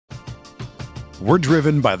We're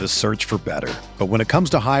driven by the search for better. But when it comes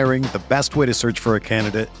to hiring, the best way to search for a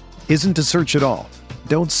candidate isn't to search at all.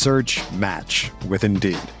 Don't search, match with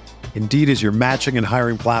Indeed. Indeed is your matching and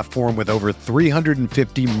hiring platform with over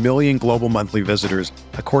 350 million global monthly visitors,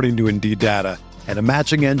 according to Indeed data, and a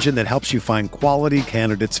matching engine that helps you find quality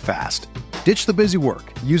candidates fast. Ditch the busy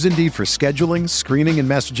work. Use Indeed for scheduling, screening, and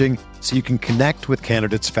messaging so you can connect with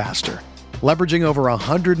candidates faster. Leveraging over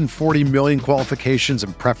 140 million qualifications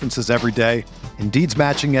and preferences every day, Indeed's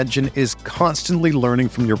matching engine is constantly learning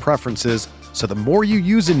from your preferences, so the more you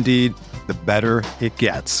use Indeed, the better it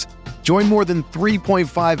gets. Join more than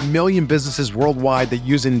 3.5 million businesses worldwide that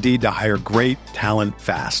use Indeed to hire great talent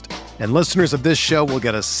fast. And listeners of this show will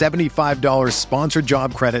get a $75 sponsored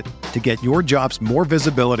job credit to get your jobs more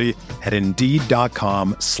visibility at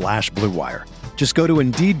Indeed.com/Blue Wire. Just go to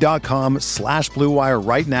Indeed.com/Blue Wire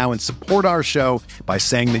right now and support our show by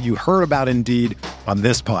saying that you heard about Indeed on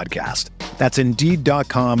this podcast. That's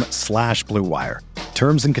Indeed.com/Blue Wire.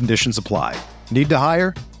 Terms and conditions apply. Need to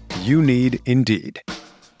hire? You need Indeed.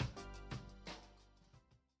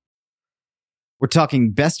 We're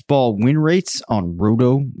talking best ball win rates on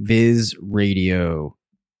RotoViz Radio.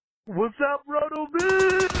 What's up,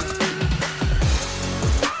 RotoViz?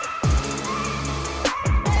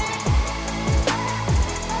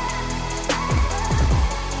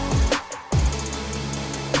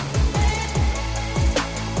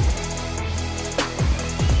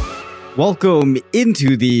 Welcome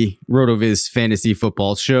into the RotoViz Fantasy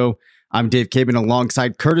Football Show. I'm Dave Caban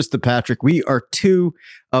alongside Curtis DePatrick. We are two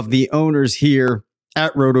of the owners here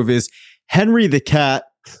at RotoViz. Henry the Cat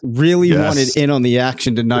really wanted in on the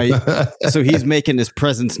action tonight, so he's making his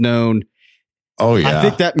presence known. Oh, yeah. I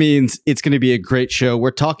think that means it's going to be a great show.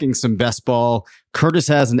 We're talking some best ball. Curtis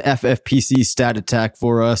has an FFPC stat attack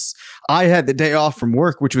for us. I had the day off from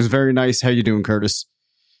work, which was very nice. How you doing, Curtis?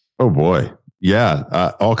 Oh, boy.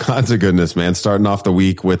 Yeah, all kinds of goodness, man. Starting off the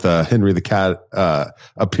week with a Henry the Cat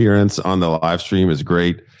appearance on the live stream is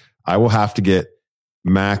great. I will have to get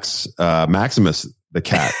Maximus the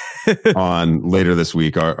Cat on later this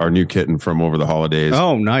week, our new kitten from over the holidays.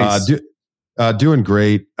 Oh, nice. Doing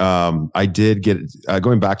great. I did get,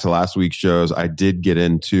 going back to last week's shows, I did get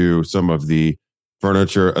into some of the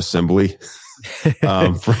furniture assembly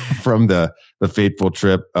from the fateful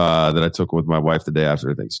trip that I took with my wife the day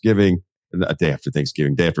after Thanksgiving. Day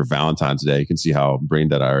after Valentine's Day. You can see how brain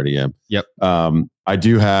dead I already am. Yep. I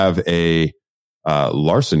do have a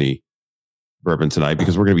larceny bourbon tonight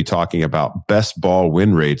because we're going to be talking about best ball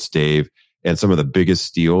win rates, Dave, and some of the biggest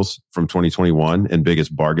steals from 2021 and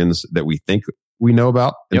biggest bargains that we think we know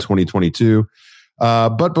about in 2022.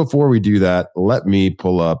 But before we do that, let me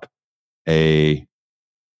pull up a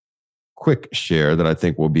quick share that I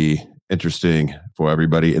think will be interesting for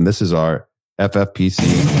everybody. And this is our FFPC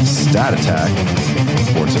stat attack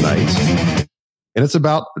for tonight. And it's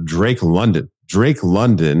about Drake London. Drake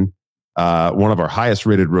London, one of our highest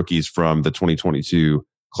rated rookies from the 2022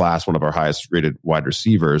 class, one of our highest rated wide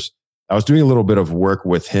receivers. I was doing a little bit of work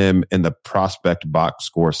with him in the prospect box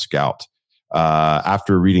score scout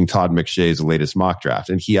after reading Todd McShay's latest mock draft.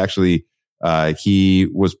 And he actually, he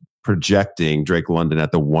was projecting Drake London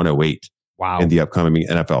at the 108 in the upcoming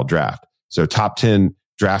NFL draft. So top 10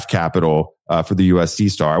 draft capital for the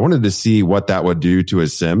USC star. I wanted to see what that would do to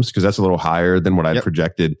his Sims because that's a little higher than what I had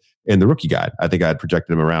projected in the rookie guide. I think I had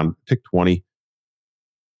projected him around pick 20.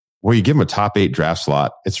 Where you give him a top 8 draft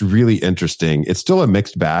slot, it's really interesting. It's still a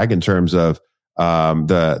mixed bag in terms of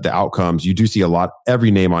the outcomes. You do see a lot.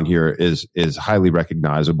 Every name on here is highly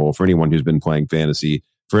recognizable for anyone who's been playing fantasy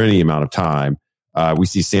for any amount of time. We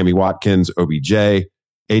see Sammy Watkins, OBJ,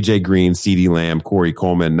 AJ Green, CeeDee Lamb, Corey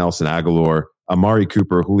Coleman, Nelson Aguilar, Amari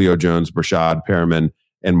Cooper, Julio Jones, Brashad Perriman,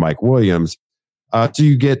 and Mike Williams. So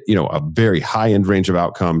you get, a very high end range of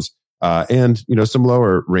outcomes and, some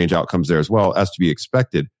lower range outcomes there as well, as to be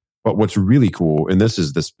expected. But what's really cool, and this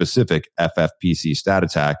is the specific FFPC stat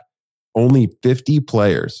attack, only 50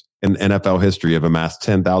 players in NFL history have amassed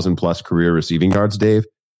 10,000 plus career receiving yards, Dave,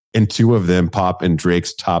 and 2 of them pop in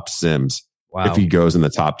Drake's top Sims if he goes in the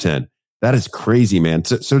top 10. That is crazy, man.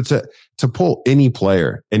 So to pull any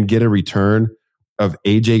player and get a return of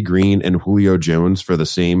AJ Green and Julio Jones for the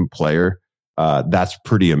same player, that's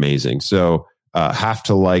pretty amazing. So have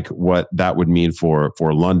to like what that would mean for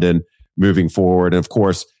London moving forward. And of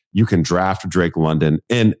course, you can draft Drake London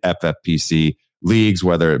in FFPC leagues,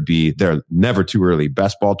 whether it be their Never Too Early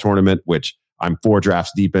Best Ball Tournament, which I'm 4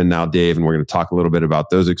 drafts deep in now, Dave, and we're going to talk a little bit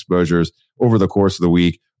about those exposures over the course of the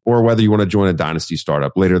week, or whether you want to join a dynasty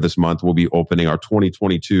startup. Later this month, we'll be opening our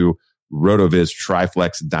 2022 RotoViz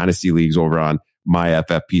Triflex Dynasty Leagues over on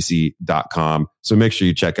myffpc.com. So make sure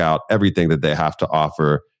you check out everything that they have to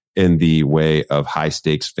offer in the way of high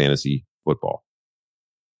stakes fantasy football.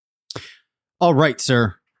 All right,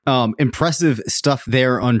 sir. Impressive stuff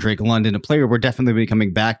there on Drake London, a player we're definitely be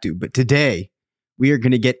coming back to. But today, we are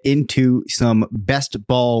going to get into some best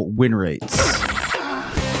ball win rates.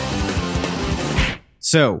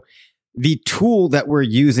 So, the tool that we're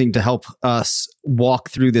using to help us walk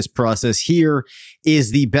through this process here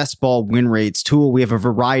is the Best Ball Win Rates tool. We have a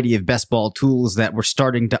variety of best ball tools that we're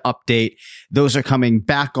starting to update. Those are coming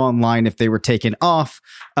back online if they were taken off,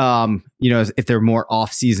 if they're more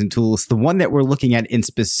off-season tools. The one that we're looking at in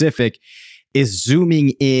specific is zooming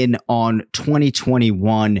in on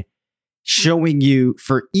 2021, showing you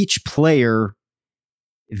for each player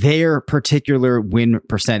their particular win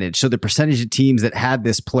percentage. So the percentage of teams that had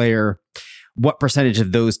this player, what percentage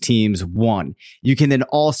of those teams won. You can then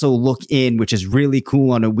also look in, which is really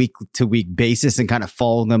cool, on a week to week basis and kind of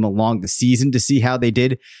follow them along the season to see how they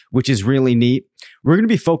did, which is really neat. We're going to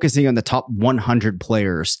be focusing on the top 100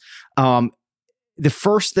 players. The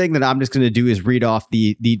first thing that I'm just going to do is read off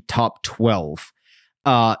the top 12.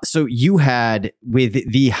 So you had, with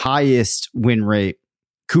the highest win rate,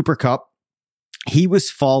 Cooper Kupp. He was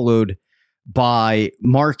followed by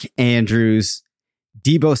Mark Andrews,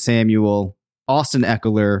 Deebo Samuel, Austin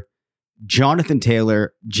Eckler, Jonathan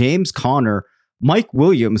Taylor, James Conner, Mike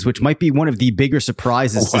Williams, which might be one of the bigger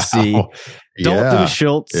surprises to see, Dalton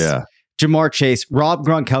Schultz, Jamar Chase, Rob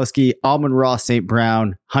Gronkowski, Amon-Ra St.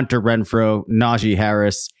 Brown, Hunter Renfrow, Najee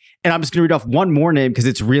Harris. And I'm just going to read off one more name because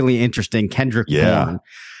it's really interesting, Kendrick Bourne.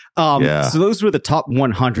 So those were the top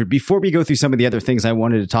 100. Before we go through some of the other things I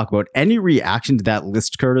wanted to talk about, any reaction to that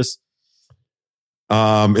list, Curtis?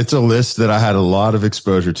 It's a list that I had a lot of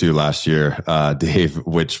exposure to last year, Dave,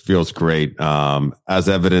 which feels great. As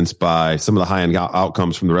evidenced by some of the high-end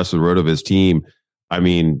outcomes from the rest of the RotoViz team. I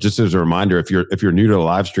mean, just as a reminder, if you're new to the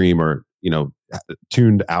live stream or,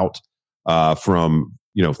 tuned out, from,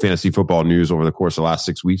 fantasy football news over the course of the last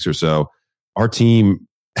 6 weeks or so, our team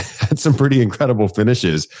had some pretty incredible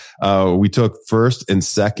finishes. We took first and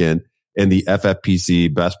second in the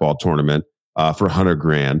FFPC best ball tournament for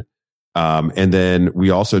 $100,000. And then we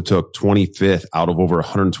also took 25th out of over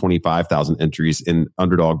 125,000 entries in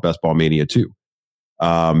Underdog Best Ball Mania 2.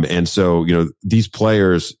 And so, these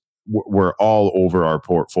players were all over our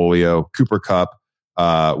portfolio. Cooper Kupp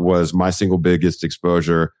was my single biggest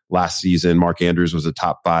exposure last season. Mark Andrews was a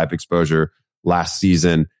top 5 exposure last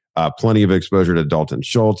season. Plenty of exposure to Dalton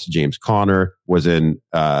Schultz. James Conner was in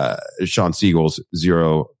Sean Siegel's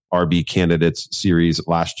 0 RB candidates series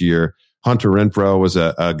last year. Hunter Renfrow was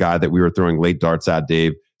a guy that we were throwing late darts at,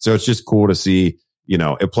 Dave. So it's just cool to see,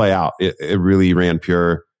 it play out. It really ran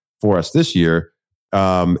pure for us this year.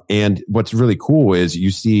 And what's really cool is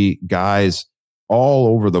you see guys all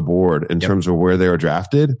over the board in terms of where they were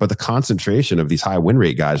drafted, but the concentration of these high win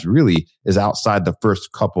rate guys really is outside the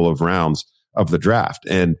first couple of rounds of the draft.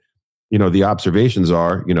 And, the observations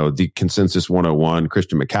are, the consensus 101,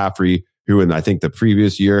 Christian McCaffrey, who in, I think, the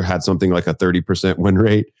previous year had something like a 30% win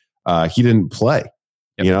rate. He didn't play.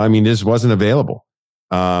 This wasn't available.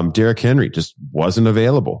 Derrick Henry just wasn't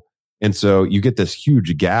available. And so you get this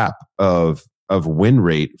huge gap of win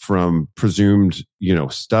rate from presumed,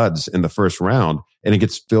 studs in the first round, and it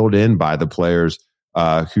gets filled in by the players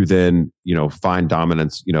who then, find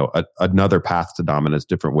dominance, another path to dominance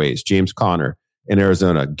different ways. James Conner in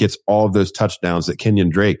Arizona gets all of those touchdowns that Kenyon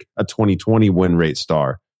Drake, a 2020 win rate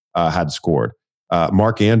star, had scored.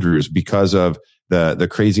 Mark Andrews, because of the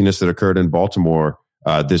craziness that occurred in Baltimore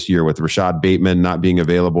this year with Rashad Bateman not being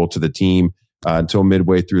available to the team until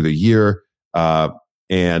midway through the year,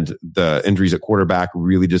 and the injuries at quarterback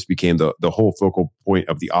really just became the whole focal point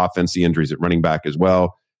of the offense. The injuries at running back as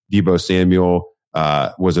well. Deebo Samuel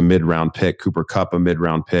was a mid-round pick. Cooper Kupp a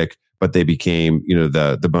mid-round pick, but they became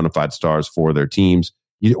the bona fide stars for their teams.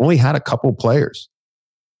 You only had a couple players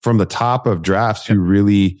from the top of drafts who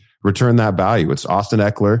really returned that value. It's Austin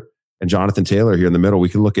Eckler and Jonathan Taylor here in the middle. We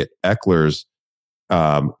can look at Eckler's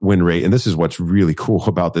win rate, and this is what's really cool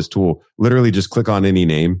about this tool. Literally, just click on any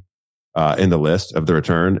name in the list of the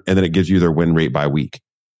return, and then it gives you their win rate by week.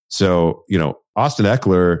 So, Austin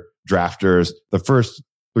Eckler drafters, the first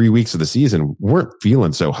 3 weeks of the season weren't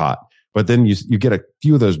feeling so hot, but then you get a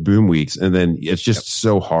few of those boom weeks, and then it's just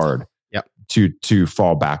so hard to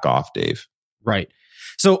fall back off, Dave. Right.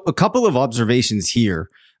 So a couple of observations here,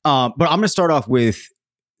 but I'm going to start off with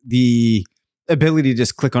the ability to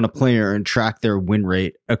just click on a player and track their win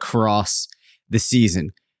rate across the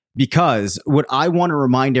season. because what I want to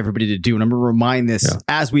remind everybody to do, and I'm going to remind this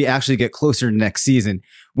as we actually get closer to next season,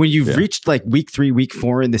 when you've reached like week 3, week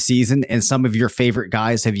 4 in the season, and some of your favorite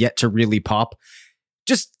guys have yet to really pop,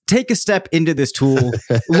 just take a step into this tool,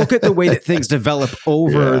 look at the way that things develop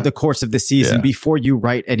over the course of the season before you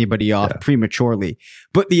write anybody off prematurely.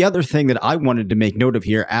 But the other thing that I wanted to make note of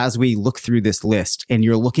here as we look through this list, and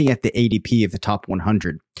you're looking at the ADP of the top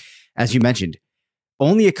 100, as you mentioned,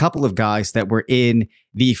 only a couple of guys that were in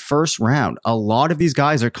the first round. A lot of these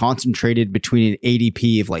guys are concentrated between an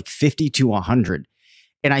ADP of like 50 to 100.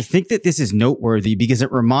 And I think that this is noteworthy because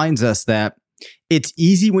it reminds us that it's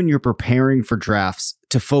easy when you're preparing for drafts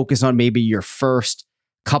to focus on maybe your first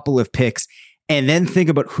couple of picks and then think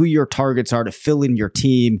about who your targets are to fill in your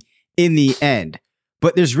team in the end.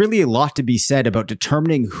 But there's really a lot to be said about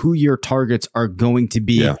determining who your targets are going to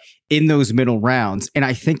be in those middle rounds. And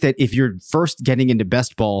I think that if you're first getting into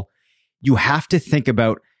best ball, you have to think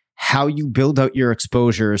about how you build out your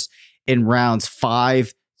exposures in rounds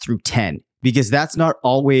 5 through 10, because that's not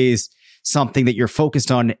always something that you're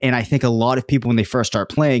focused on. And I think a lot of people, when they first start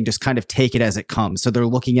playing, just kind of take it as it comes. So they're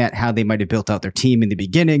looking at how they might have built out their team in the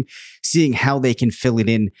beginning, seeing how they can fill it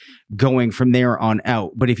in going from there on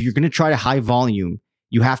out. But if you're going to try to high volume,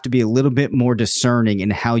 you have to be a little bit more discerning in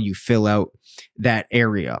how you fill out that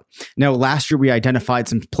area. Now, last year, we identified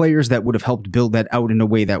some players that would have helped build that out in a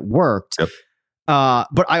way that worked. Yep.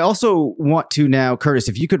 But I also want to now, Curtis,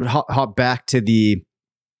 if you could hop back to the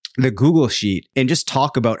Google sheet and just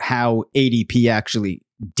talk about how ADP actually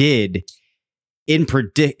did in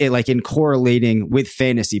correlating with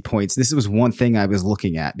fantasy points. This was one thing I was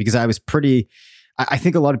looking at because I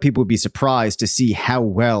think a lot of people would be surprised to see how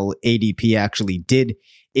well ADP actually did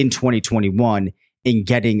in 2021 in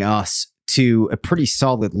getting us to a pretty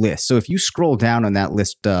solid list. So if you scroll down on that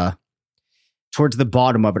list towards the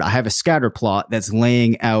bottom of it, I have a scatter plot that's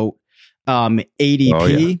laying out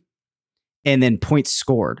ADP and then points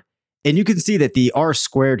scored. And you can see that the R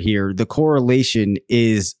squared here, the correlation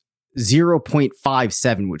is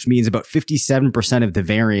 0.57, which means about 57% of the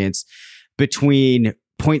variance between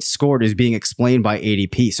points scored is being explained by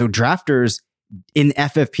ADP. So drafters in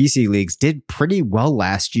FFPC leagues did pretty well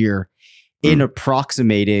last year in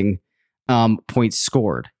approximating points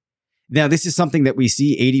scored. Now, this is something that we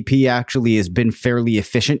see ADP actually has been fairly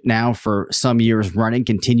efficient now for some years running,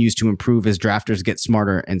 continues to improve as drafters get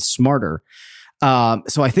smarter and smarter.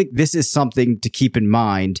 So I think this is something to keep in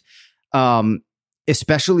mind,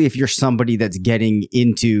 especially if you're somebody that's getting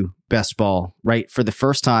into best ball, right? For the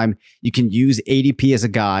first time, you can use ADP as a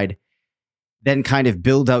guide, then kind of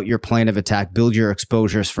build out your plan of attack, build your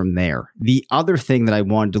exposures from there. The other thing that I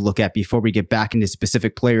wanted to look at before we get back into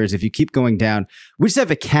specific players, if you keep going down, we just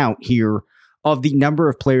have a count here of the number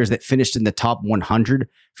of players that finished in the top 100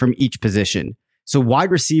 from each position. So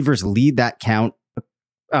wide receivers lead that count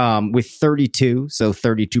with 32, so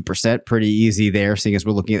 32%, pretty easy there, seeing as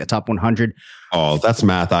we're looking at the top 100. Oh, that's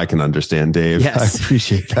math I can understand, Dave. Yes. I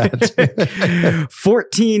appreciate that.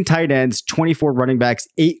 14 tight ends, 24 running backs,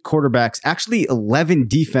 8 quarterbacks, actually 11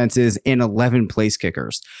 defenses, and 11 place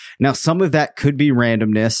kickers. Now, some of that could be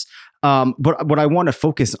randomness, but what I want to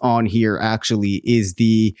focus on here actually is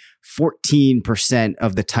the 14%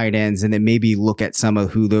 of the tight ends, and then maybe look at some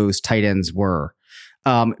of who those tight ends were,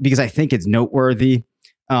 because I think it's noteworthy.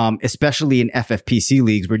 Especially in FFPC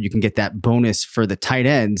leagues where you can get that bonus for the tight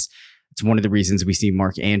ends. It's one of the reasons we see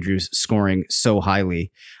Mark Andrews scoring so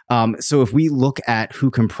highly. So if we look at who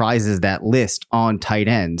comprises that list on tight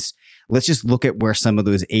ends, let's just look at where some of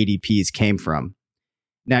those ADPs came from.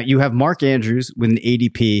 Now, you have Mark Andrews with an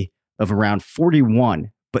ADP of around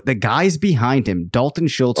 41, but the guys behind him, Dalton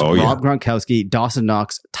Schultz, Rob Gronkowski, Dawson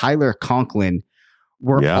Knox, Tyler Conklin,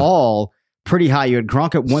 were all pretty high. You had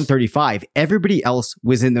Gronk at 135. Everybody else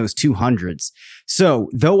was in those 200s. So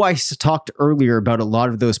though I talked earlier about a lot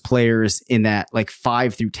of those players in that like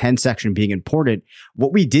 5 through 10 section being important,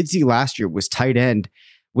 what we did see last year was tight end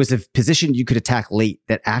was a position you could attack late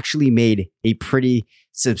that actually made a pretty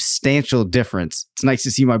substantial difference. It's nice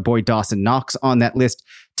to see my boy Dawson Knox on that list.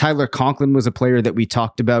 Tyler Conklin was a player that we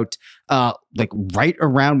talked about like right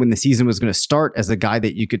around when the season was going to start as a guy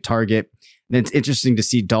that you could target. And it's interesting to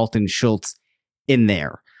see Dalton Schultz in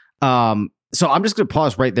there. So I'm just going to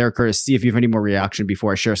pause right there, Curtis, see if you have any more reaction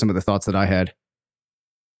before I share some of the thoughts that I had.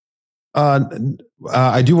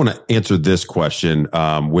 I do want to answer this question,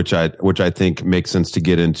 which I think makes sense to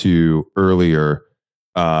get into earlier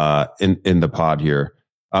in the pod here.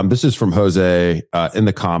 This is from Jose in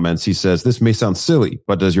the comments. He says, this may sound silly,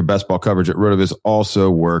 but does your best ball coverage at RotoViz also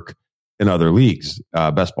work in other leagues?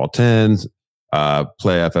 Best ball 10s,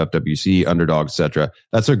 Play FFWC, Underdog, etc.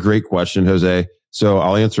 That's a great question, Jose. So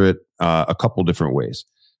I'll answer it a couple different ways.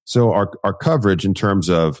 So our coverage in terms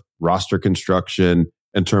of roster construction,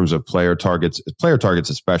 in terms of player targets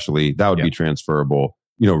especially, that would be transferable,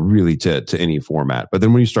 really to any format. But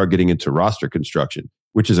then when you start getting into roster construction,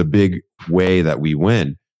 which is a big way that we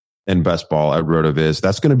win in best ball at RotoViz,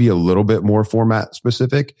 that's going to be a little bit more format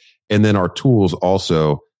specific. And then our tools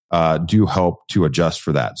also do help to adjust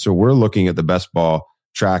for that. So we're looking at the best ball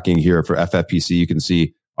tracking here for FFPC. You can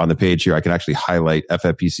see on the page here, I can actually highlight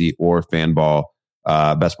FFPC or FanBall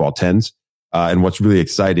best ball 10s. And what's really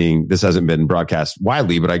exciting, this hasn't been broadcast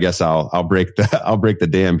widely, but I guess I'll break the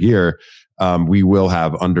dam here. We will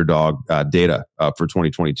have underdog data for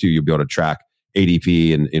 2022. You'll be able to track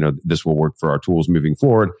ADP, and this will work for our tools moving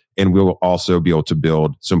forward. And we'll also be able to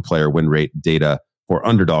build some player win rate data for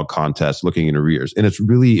underdog contests looking in arrears. And it's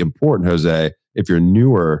really important, Jose, if you're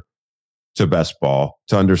newer to best ball,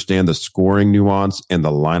 to understand the scoring nuance and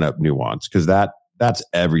the lineup nuance, because that's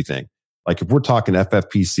everything. Like if we're talking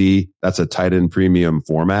FFPC, that's a tight end premium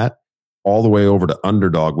format, all the way over to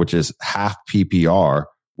underdog, which is half PPR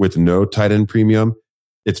with no tight end premium.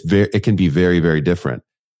 It can be very, very different.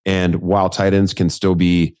 And while tight ends can still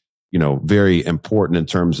be, very important in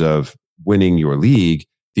terms of winning your league,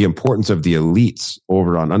 the importance of the elites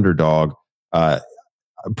over on underdog,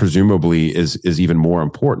 presumably is even more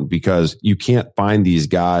important, because you can't find these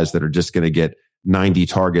guys that are just going to get 90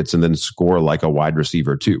 targets and then score like a wide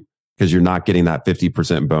receiver too, because you're not getting that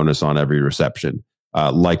 50% bonus on every reception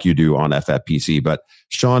like you do on FFPC. But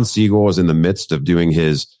Sean Siegel is in the midst of doing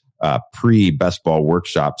his pre-best ball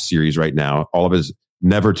workshop series right now. All of his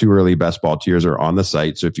never too early best ball tiers are on the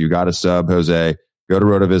site. So if you got a sub, Jose, go to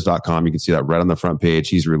rotoviz.com. You can see that right on the front page.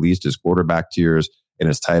 He's released his quarterback tiers and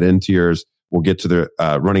his tight end tiers. We'll get to the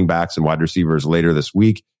running backs and wide receivers later this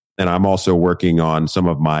week. And I'm also working on some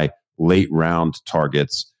of my late round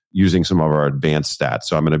targets using some of our advanced stats.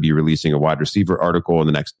 So I'm going to be releasing a wide receiver article in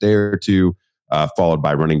the next day or two, followed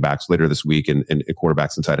by running backs later this week and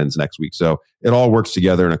quarterbacks and tight ends next week. So it all works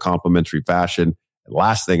together in a complementary fashion. And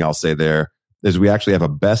last thing I'll say there is we actually have a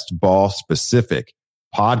best ball specific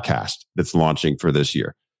podcast that's launching for this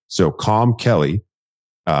year. So Com Kelly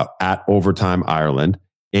at Overtime Ireland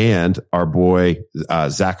and our boy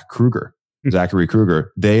Zachary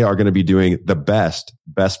Kruger, they are going to be doing the best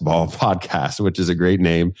ball podcast, which is a great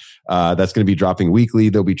name. That's going to be dropping weekly.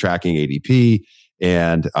 They'll be tracking ADP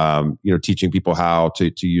and teaching people how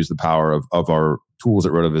to use the power of our tools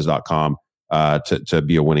at rotoviz.com to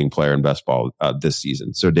be a winning player in best ball this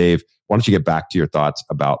season. So Dave, why don't you get back to your thoughts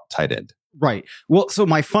about tight end? Right. Well, so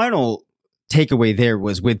my final takeaway there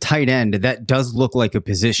was with tight end, that does look like a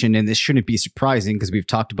position, and this shouldn't be surprising because we've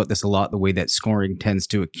talked about this a lot, the way that scoring tends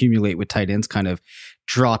to accumulate with tight ends kind of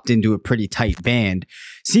dropped into a pretty tight band.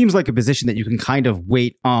 Seems like a position that you can kind of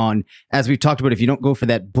wait on, as we've talked about. If you don't go for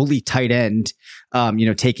that bully tight end,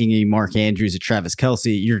 taking a Mark Andrews, a Travis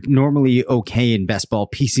Kelce, you're normally okay in best ball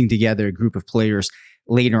piecing together a group of players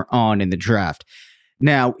later on in the draft.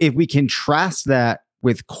 Now, if we contrast that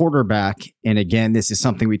with quarterback, and again, this is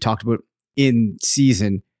something we talked about in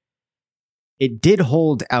season, it did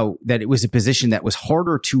hold out that it was a position that was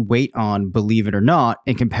harder to wait on, believe it or not,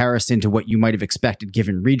 in comparison to what you might have expected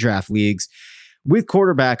given redraft leagues. With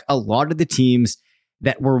quarterback, a lot of the teams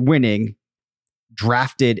that were winning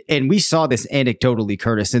drafted, and we saw this anecdotally,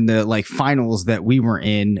 Curtis, in the finals that we were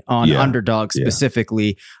in on Underdog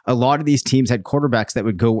specifically. A lot of these teams had quarterbacks that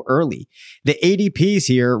would go early. The ADPs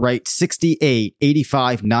here, right? 68,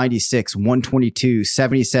 85, 96, 122,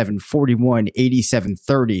 77, 41, 87,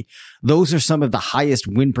 30. Those are some of the highest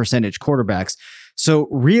win percentage quarterbacks. So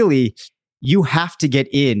really, you have to get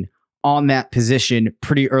in on that position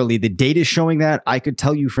pretty early. The data is showing that. I could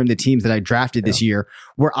tell you from the teams that I drafted this year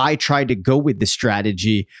where I tried to go with the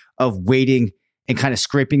strategy of waiting and kind of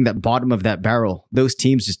scraping that bottom of that barrel. Those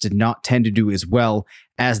teams just did not tend to do as well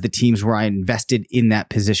as the teams where I invested in that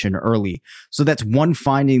position early. So that's one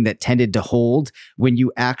finding that tended to hold when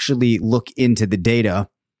you actually look into the data.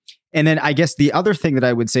 And then I guess the other thing that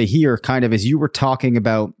I would say here, kind of as you were talking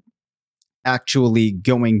about actually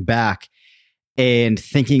going back and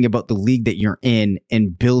thinking about the league that you're in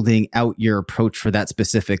and building out your approach for that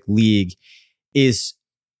specific league, is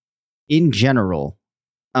in general,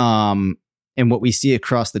 and what we see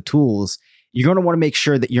across the tools, you're going to want to make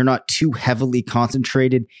sure that you're not too heavily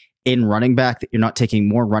concentrated in running back, that you're not taking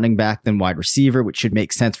more running back than wide receiver, which should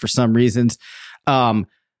make sense for some reasons. But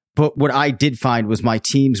what I did find was my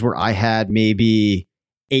teams where I had maybe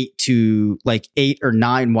 8 or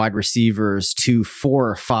 9 wide receivers to 4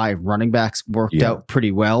 or 5 running backs worked out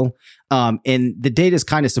pretty well. And the data is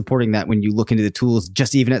kind of supporting that when you look into the tools,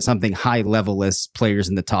 just even at something high level as players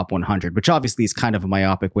in the top 100, which obviously is kind of a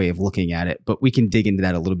myopic way of looking at it, but we can dig into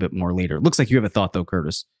that a little bit more later. Looks like you have a thought though,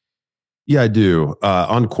 Curtis. Yeah, I do.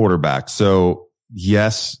 On quarterback. So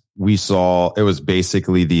yes, we saw it was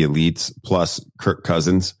basically the elites plus Kirk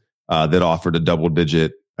Cousins that offered a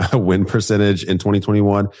double-digit win percentage in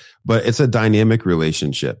 2021, but it's a dynamic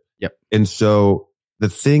relationship. Yep. And so the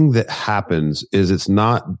thing that happens is it's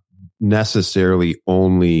not necessarily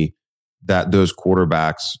only that those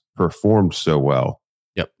quarterbacks performed so well.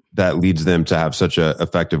 Yep. That leads them to have such an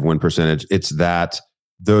effective win percentage. It's that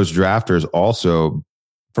those drafters also,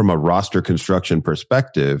 from a roster construction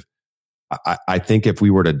perspective, I think if we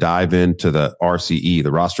were to dive into the RCE,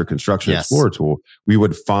 the roster construction explorer tool, we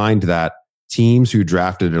would find that teams who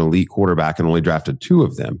drafted an elite quarterback and only drafted 2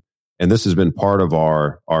 of them. And this has been part of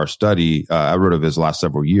our study. I wrote of his last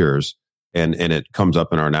several years, and it comes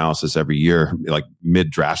up in our analysis every year, like mid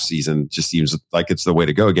draft season, just seems like it's the way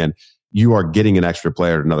to go again. You are getting an extra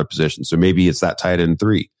player at another position. So maybe it's that tight end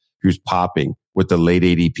 3 who's popping with the late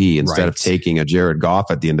ADP instead of taking a Jared Goff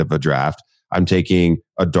at the end of a draft. I'm taking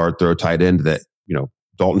a dart throw tight end that,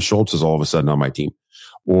 Dalton Schultz is all of a sudden on my team.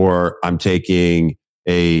 Or I'm taking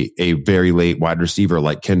a very late wide receiver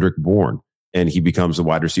like Kendrick Bourne, and he becomes a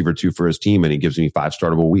wide receiver 2 for his team, and he gives me 5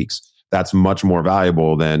 startable weeks. That's much more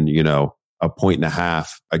valuable than, 1.5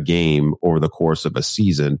 points a game over the course of a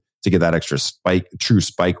season to get that extra true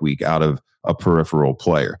spike week out of a peripheral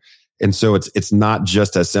player. And so it's not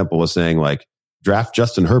just as simple as saying like draft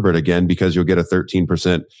Justin Herbert again because you'll get a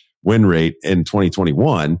 13% win rate in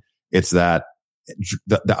 2021. It's that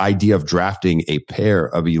the idea of drafting a pair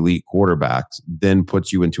of elite quarterbacks then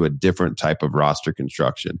puts you into a different type of roster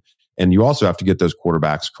construction. And you also have to get those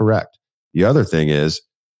quarterbacks correct. The other thing is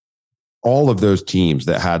all of those teams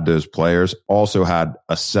that had those players also had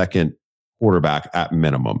a second quarterback at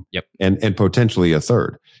minimum. Yep. And potentially a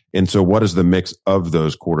third. And so what does the mix of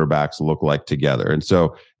those quarterbacks look like together? And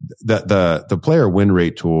so the player win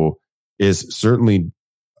rate tool is certainly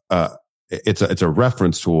it's a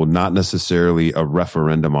reference tool, not necessarily a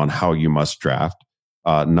referendum on how you must draft.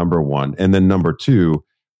 Number one, and then number two,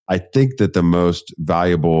 I think that the most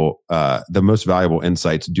valuable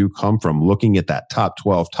insights do come from looking at that top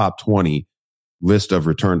 12, top 20 list of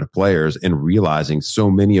returned players and realizing so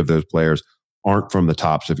many of those players aren't from the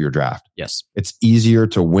tops of your draft. Yes, it's easier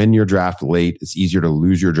to win your draft late. It's easier to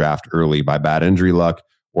lose your draft early by bad injury luck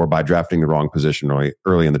or by drafting the wrong position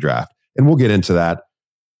early in the draft. And we'll get into that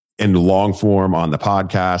in long form on the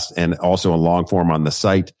podcast and also in long form on the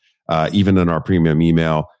site, even in our premium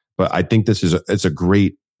email. But I think it's a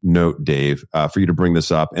great note, Dave, for you to bring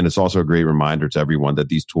this up. And it's also a great reminder to everyone that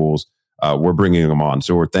these tools, we're bringing them on.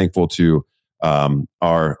 So we're thankful to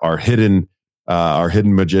our hidden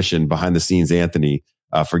magician behind the scenes, Anthony,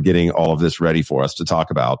 for getting all of this ready for us to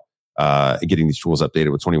talk about, getting these tools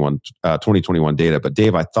updated with 2021 data. But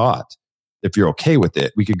Dave, I thought if you're okay with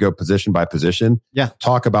it, we could go position by position. Yeah.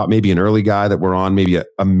 Talk about maybe an early guy that we're on, maybe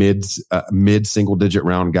a mid single digit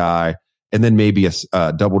round guy, and then maybe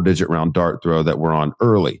a double digit round dart throw that we're on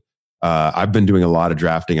early. I've been doing a lot of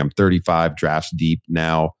drafting. I'm 35 drafts deep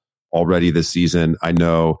now already this season. I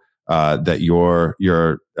know that your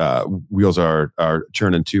wheels are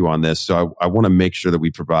churning too on this. So I want to make sure that we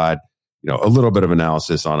provide a little bit of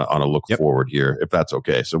analysis on a look forward here, if that's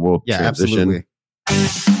okay. So we'll transition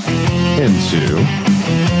into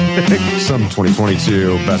some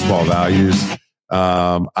 2022 best ball values.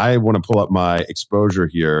 I want to pull up my exposure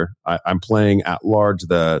here. I'm playing at large.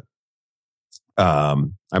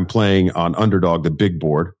 I'm playing on Underdog, the big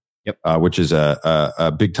board, which is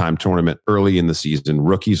a big time tournament early in the season.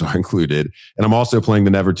 Rookies are included, and I'm also playing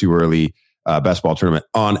the Never Too Early best ball tournament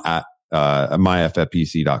at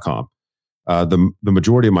myffpc.com. The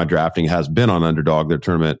majority of my drafting has been on Underdog. Their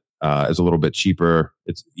tournament is a little bit cheaper.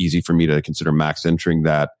 It's easy for me to consider max entering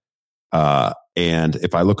that. And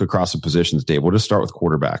if I look across the positions, Dave, we'll just start with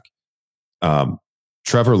quarterback.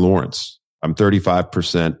 Trevor Lawrence, I'm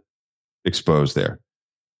 35% exposed there.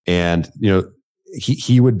 And,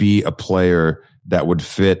 he would be a player that would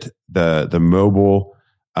fit the mobile.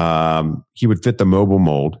 He would fit the mobile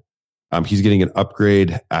mold. He's getting an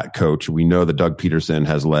upgrade at coach. We know that Doug Peterson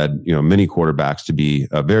has led, many quarterbacks to be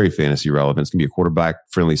very fantasy relevant. It's going to be a quarterback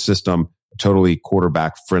friendly system, totally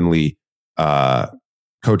quarterback friendly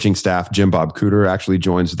coaching staff. Jim Bob Cooter actually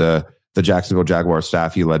joins the Jacksonville Jaguars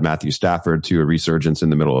staff. He led Matthew Stafford to a resurgence in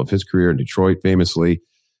the middle of his career in Detroit, famously.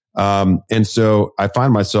 And so I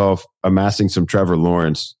find myself amassing some Trevor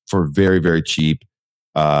Lawrence for very, very cheap.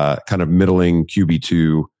 kind of middling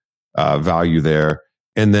QB2 value there.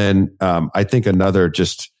 And then I think another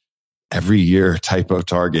just every year type of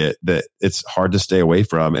target that it's hard to stay away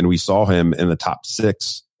from. And we saw him in the top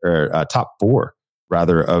 6 or top 4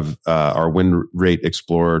 rather of our win rate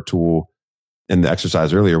explorer tool in the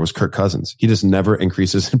exercise earlier was Kirk Cousins. He just never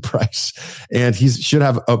increases in price, and he should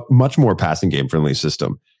have a much more passing game friendly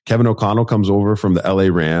system. Kevin O'Connell comes over from the LA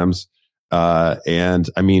Rams. And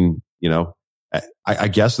I mean, I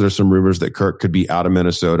guess there's some rumors that Kirk could be out of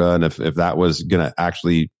Minnesota. And if that was going to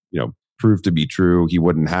actually, prove to be true, he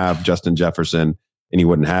wouldn't have Justin Jefferson and he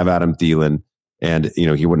wouldn't have Adam Thielen. And,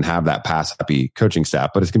 he wouldn't have that pass happy coaching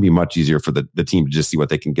staff, but it's going to be much easier for the team to just see what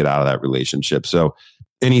they can get out of that relationship. So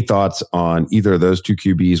any thoughts on either of those two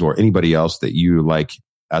QBs or anybody else that you like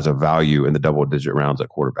as a value in the double-digit rounds at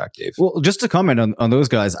quarterback, Dave? Well, just to comment on those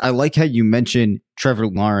guys, I like how you mentioned Trevor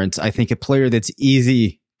Lawrence. I think a player that's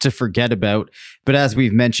easy to forget about. But as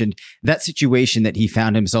we've mentioned, that situation that he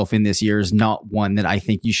found himself in this year is not one that I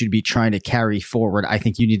think you should be trying to carry forward. I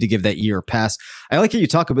think you need to give that year a pass. I like how you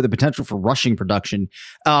talk about the potential for rushing production.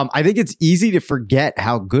 I think it's easy to forget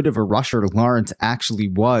how good of a rusher Lawrence actually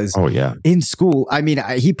was in school. I mean,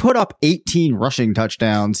 he put up 18 rushing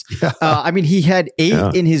touchdowns. I mean, he had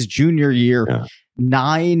 8 in his junior year,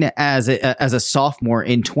 9 as a sophomore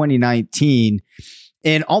in 2019.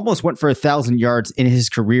 And almost went for 1,000 yards in his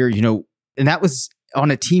career, and that was on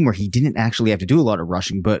a team where he didn't actually have to do a lot of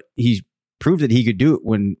rushing, but he proved that he could do it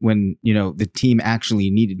when the team actually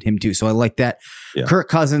needed him to. So I like that. Yeah. Kirk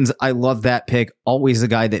Cousins, I love that pick. Always a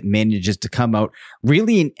guy that manages to come out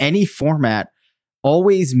really in any format,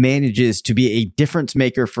 always manages to be a difference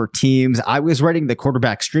maker for teams. I was writing the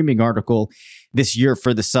quarterback streaming article this year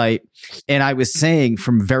for the site, and I was saying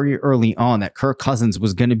from very early on that Kirk Cousins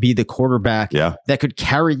was going to be the quarterback that could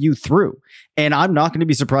carry you through. And I'm not going to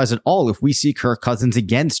be surprised at all if we see Kirk Cousins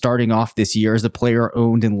again starting off this year as a player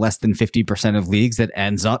owned in less than 50% of leagues that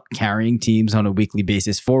ends up carrying teams on a weekly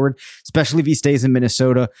basis forward, especially if he stays in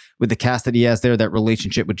Minnesota with the cast that he has there, that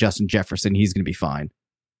relationship with Justin Jefferson. He's going to be fine.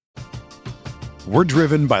 We're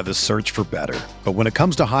driven by the search for better. But when it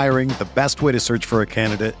comes to hiring, the best way to search for a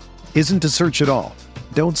candidate isn't to search at all.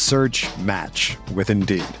 Don't search, match with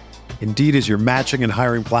Indeed. Indeed is your matching and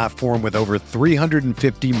hiring platform with over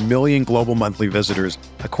 350 million global monthly visitors,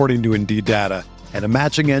 according to Indeed data, and a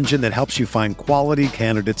matching engine that helps you find quality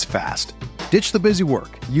candidates fast. Ditch the busy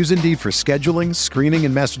work. Use Indeed for scheduling, screening,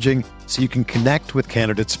 and messaging so you can connect with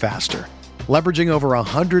candidates faster. Leveraging over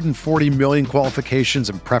 140 million qualifications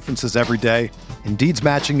and preferences every day, Indeed's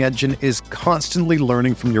matching engine is constantly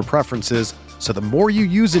learning from your preferences, so the more you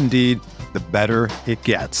use Indeed, the better it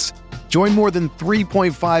gets. Join more than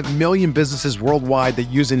 3.5 million businesses worldwide that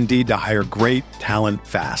use Indeed to hire great talent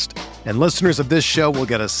fast. And listeners of this show will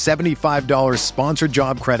get a $75 sponsored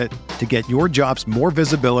job credit to get your jobs more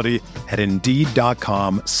visibility at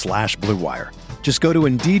Indeed.com/Blue Wire. Just go to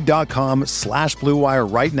Indeed.com/Blue Wire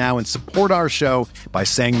right now and support our show by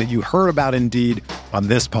saying that you heard about Indeed on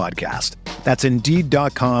this podcast. That's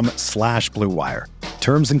Indeed.com/Blue Wire.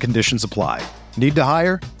 Terms and conditions apply. Need to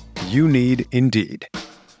hire? You need Indeed.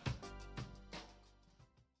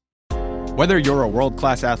 Whether you're a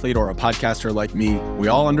world-class athlete or a podcaster like me, we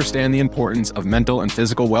all understand the importance of mental and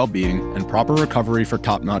physical well-being and proper recovery for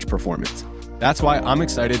top-notch performance. That's why I'm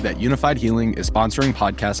excited that Unified Healing is sponsoring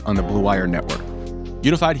podcasts on the Blue Wire Network.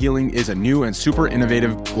 Unified Healing is a new and super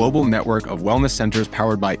innovative global network of wellness centers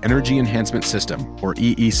powered by Energy Enhancement System, or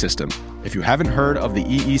EE System. If you haven't heard of the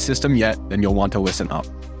EE System yet, then you'll want to listen up.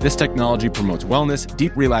 This technology promotes wellness,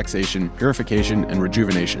 deep relaxation, purification, and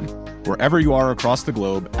rejuvenation. Wherever you are across the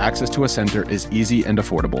globe, access to a center is easy and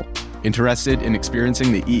affordable. Interested in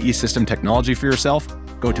experiencing the EE System technology for yourself?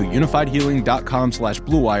 Go to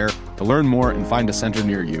unifiedhealing.com/Blue Wire to learn more and find a center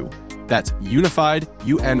near you. That's unified,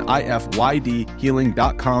 UNIFYD,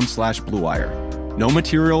 healing.com/Blue Wire. No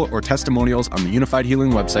material or testimonials on the Unified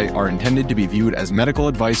Healing website are intended to be viewed as medical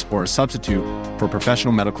advice or a substitute for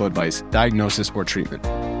professional medical advice, diagnosis, or treatment.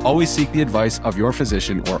 Always seek the advice of your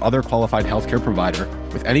physician or other qualified healthcare provider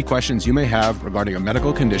with any questions you may have regarding a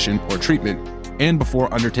medical condition or treatment and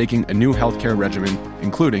before undertaking a new healthcare regimen,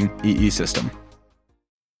 including EE System.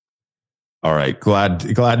 All right. Glad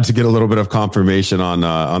to get a little bit of confirmation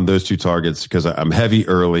on those two targets because I'm heavy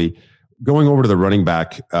early. Going over to the running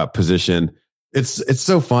back position, it's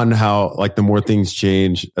so fun how like the more things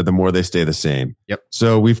change, the more they stay the same. Yep.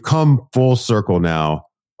 So we've come full circle now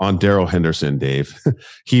on Darrell Henderson, Dave.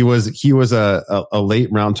 He was a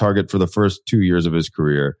late round target for the first 2 years of his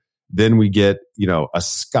career. Then we get, a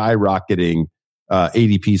skyrocketing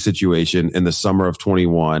ADP situation in the summer of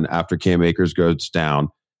 21 after Cam Akers goes down.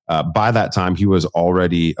 By that time, he was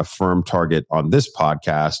already a firm target on this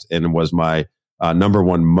podcast and was my number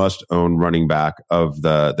one must-own running back of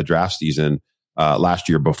the draft season last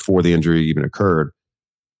year before the injury even occurred.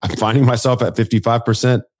 I'm finding myself at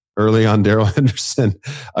 55% early on Darrell Henderson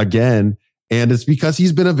again. And it's because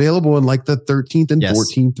he's been available in like the 13th and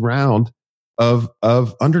 14th round of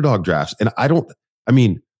underdog drafts. And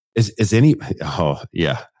is any,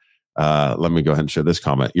 let me go ahead and show this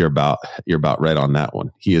comment. You're about right on that one.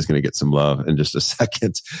 He is going to get some love in just a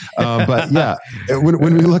second. But yeah, when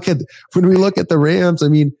we look at the Rams, I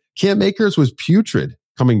mean, Cam Akers was putrid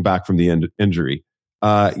coming back from the injury.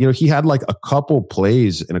 He had like a couple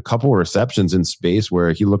plays and a couple receptions in space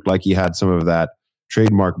where he looked like he had some of that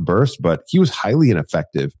trademark burst, but he was highly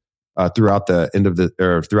ineffective throughout the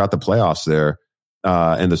playoffs there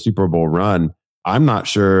and the Super Bowl run. I'm not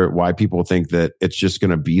sure why people think that it's just going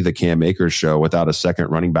to be the Cam Akers show without a second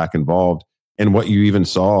running back involved. And what you even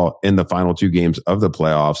saw in the final two games of the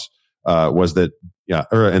playoffs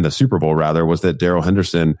or in the Super Bowl rather, was that Darrell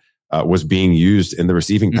Henderson was being used in the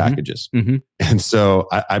receiving packages. Mm-hmm. And so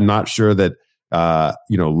I'm not sure that,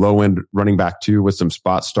 low end running back 2 with some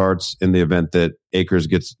spot starts in the event that Akers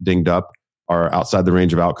gets dinged up are outside the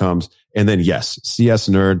range of outcomes. And then yes, CS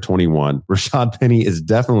Nerd 21, Rashad Penny is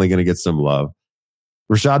definitely going to get some love.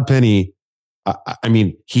 Rashad Penny,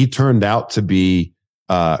 he turned out to be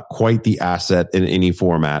quite the asset in any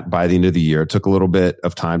format by the end of the year. It took a little bit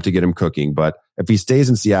of time to get him cooking, but if he stays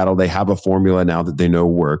in Seattle, they have a formula now that they know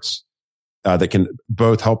works that can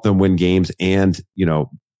both help them win games and,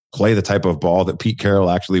 play the type of ball that Pete Carroll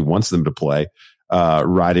actually wants them to play,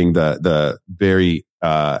 riding the very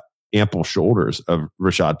ample shoulders of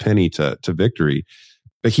Rashad Penny to victory.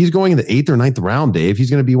 But he's going in the 8th or 9th round, Dave. He's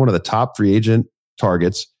going to be one of the top free agent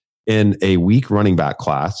targets in a weak running back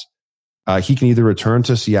class. He can either return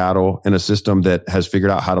to Seattle in a system that has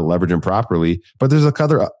figured out how to leverage him properly, but there's a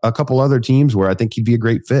couple other teams where I think he'd be a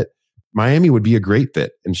great fit. Miami would be a great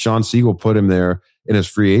fit, and Sean Siegel put him there in his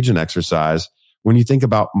free agent exercise. When you think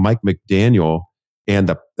about Mike McDaniel and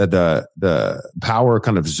the power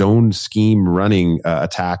kind of zone scheme running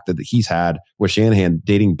attack that he's had with Shanahan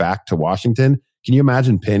dating back to Washington, can you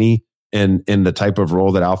imagine Penny in the type of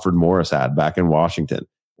role that Alfred Morris had back in Washington,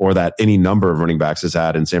 or that any number of running backs has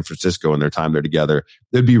had in San Francisco in their time there together?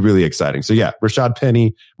 It'd be really exciting. So yeah, Rashad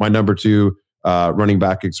Penny, my number 2 running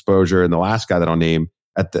back exposure, and the last guy that I'll name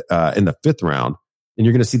at in the 5th round. And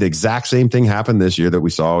you're going to see the exact same thing happen this year that we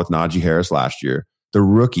saw with Najee Harris last year. The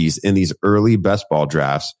rookies in these early best ball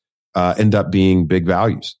drafts end up being big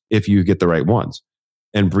values if you get the right ones.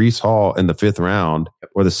 And Breece Hall in the 5th round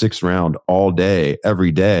or the 6th round all day,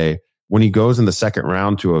 every day, when he goes in the 2nd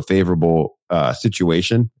round to a favorable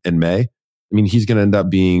situation in May, he's going to end up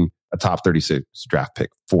being a top 36 draft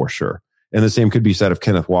pick for sure. And the same could be said of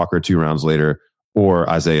Kenneth Walker 2 rounds later, or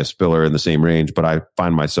Isaiah Spiller in the same range. But I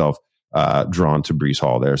find myself drawn to Breece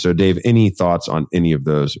Hall there. So Dave, any thoughts on any of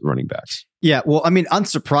those running backs? Yeah, well,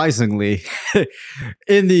 unsurprisingly,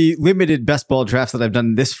 in the limited best ball drafts that I've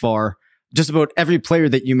done this far, just about every player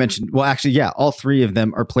that you mentioned, well, actually, yeah, all 3 of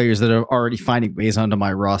them are players that are already finding ways onto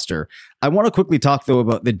my roster. I want to quickly talk, though,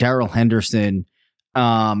 about the Darrell Henderson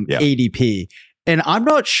ADP. And I'm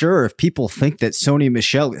not sure if people think that Sony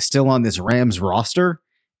Michel is still on this Rams roster,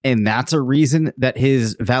 and that's a reason that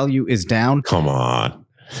his value is down. Come on.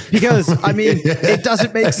 Because, it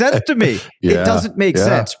doesn't make sense to me. Yeah, it doesn't make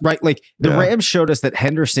sense, right? Like the Rams showed us that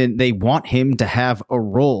Henderson, they want him to have a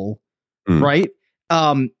role, right?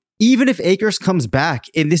 Even if Akers comes back,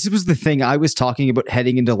 and this was the thing I was talking about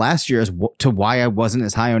heading into last year as to why I wasn't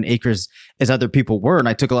as high on Akers as other people were, and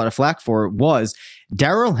I took a lot of flack for it, was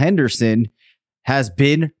Darrell Henderson has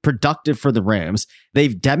been productive for the Rams.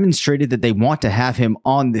 They've demonstrated that they want to have him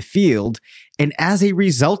on the field. And as a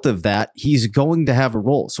result of that, he's going to have a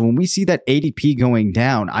role. So when we see that ADP going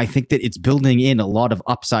down, I think that it's building in a lot of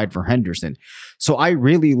upside for Henderson. So I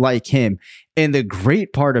really like him. And the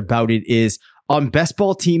great part about it is on best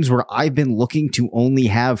ball teams where I've been looking to only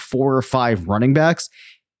have 4 or 5 running backs,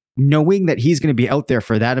 knowing that he's going to be out there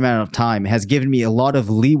for that amount of time has given me a lot of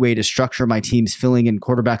leeway to structure my teams, filling in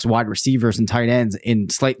quarterbacks, wide receivers, and tight ends in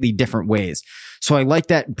slightly different ways. So I like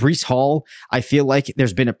that. Breece Hall, I feel like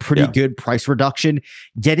there's been a pretty good price reduction.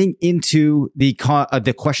 Getting into the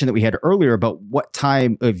question that we had earlier about what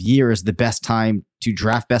time of year is the best time to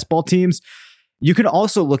draft best ball teams, you can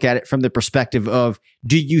also look at it from the perspective of,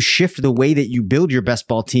 do you shift the way that you build your best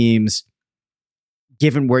ball teams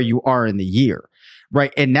given where you are in the year?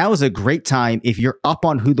 Right. And now is a great time if you're up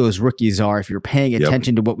on who those rookies are, if you're paying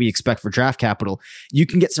attention to what we expect for draft capital, you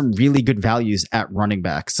can get some really good values at running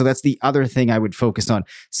back. So that's the other thing I would focus on.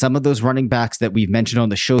 Some of those running backs that we've mentioned on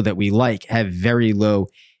the show that we like have very low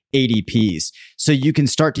ADPs. So you can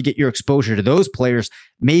start to get your exposure to those players,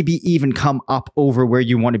 maybe even come up over where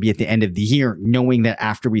you want to be at the end of the year, knowing that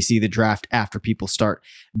after we see the draft, after people start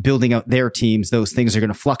building out their teams, those things are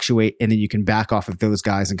going to fluctuate. And then you can back off of those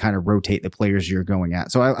guys and kind of rotate the players you're going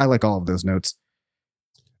at. So I like all of those notes.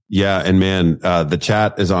 Yeah. And man, the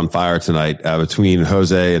chat is on fire tonight between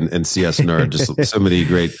Jose and CS Nerd. Just so many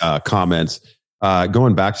great comments.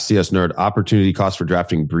 Going back to CS Nerd, opportunity cost for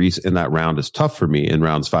drafting Breece in that round is tough for me in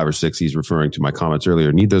rounds 5 or 6. He's referring to my comments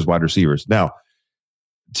earlier. Need those wide receivers. Now,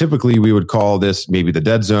 typically we would call this maybe the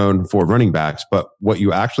dead zone for running backs, but what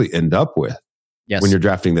you actually end up with when you're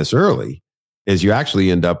drafting this early is you actually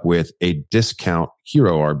end up with a discount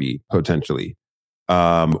hero RB potentially,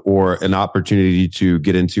 or an opportunity to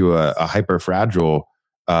get into a hyper fragile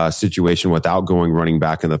situation without going running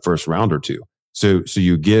back in the first round or two. So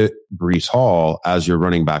you get Breece Hall as your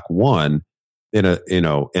running back one in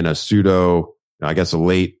a pseudo, I guess, a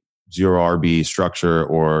late 0 RB structure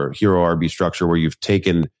or hero RB structure where you've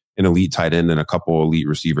taken an elite tight end and a couple elite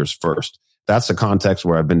receivers first. That's the context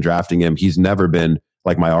where I've been drafting him. He's never been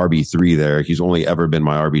like my RB3 there. He's only ever been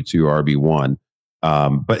my RB2 or RB1.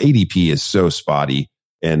 But ADP is so spotty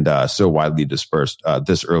and so widely dispersed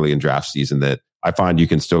this early in draft season that I find you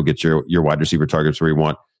can still get your wide receiver targets where you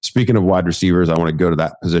want. Speaking of wide receivers, I want to go to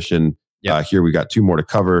that position here. We got 2 more to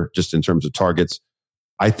cover just in terms of targets.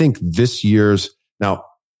 I think this year's, now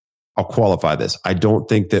I'll qualify this. I don't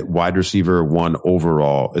think that wide receiver 1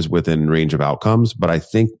 overall is within range of outcomes, but I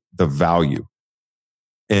think the value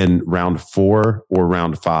in round 4 or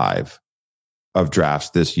round 5 of drafts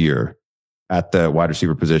this year at the wide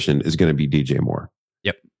receiver position is going to be DJ Moore.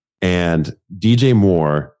 Yep. And DJ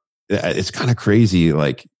Moore, it's kind of crazy,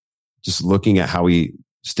 like just looking at how he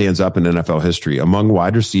stands up in NFL history among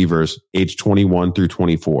wide receivers age 21 through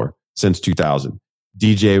 24 since 2000.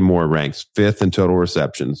 DJ Moore ranks 5th in total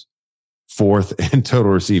receptions, 4th in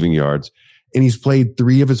total receiving yards. And he's played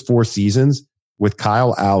 3 of his 4 seasons with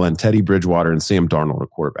Kyle Allen, Teddy Bridgewater, and Sam Darnold at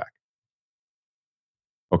quarterback.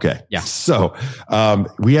 Okay. Yeah. So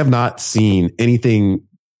we have not seen anything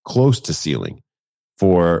close to ceiling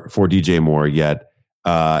for DJ Moore yet.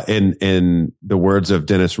 In the words of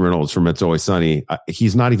Dennis Reynolds from It's Always Sunny,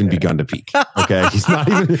 he's not even begun to peak. Okay. He's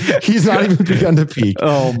not even begun to peak.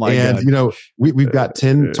 Oh my God. And, we've got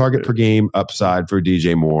 10 target per game upside for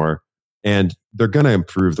DJ Moore, and they're going to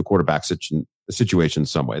improve the quarterback situation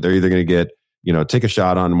some way. They're either going to get, take a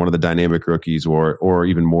shot on one of the dynamic rookies or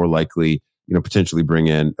even more likely, potentially bring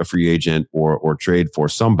in a free agent or trade for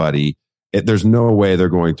somebody. There's no way they're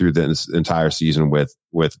going through this entire season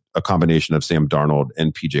with a combination of Sam Darnold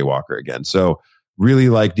and PJ Walker again. So really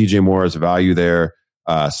like DJ Moore as a value there.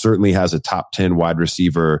 Certainly has a top 10 wide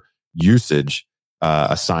receiver usage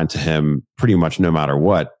assigned to him pretty much no matter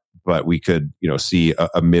what. But we could, see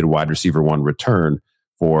a mid wide receiver 1 return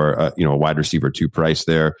for a wide receiver 2 price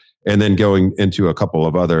there. And then going into a couple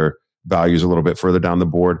of other values a little bit further down the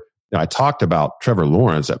board. Now, I talked about Trevor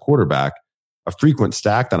Lawrence at quarterback. A frequent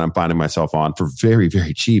stack that I'm finding myself on for very,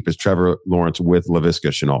 very cheap is Trevor Lawrence with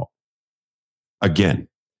Laviska Shenault. Again,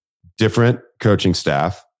 different coaching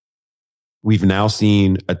staff. We've now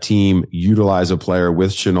seen a team utilize a player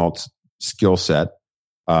with Shenault's skill set.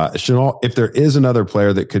 Shenault, if there is another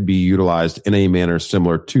player that could be utilized in a manner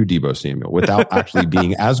similar to Deebo Samuel without actually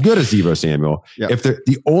being as good as Deebo Samuel, if they're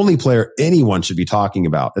the only player anyone should be talking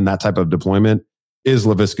about in that type of deployment is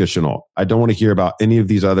Laviska Shenault. I don't want to hear about any of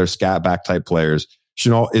these other scat back type players.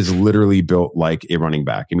 Shenault is literally built like a running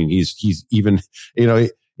back. I mean, he's even,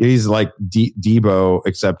 he's like Deebo,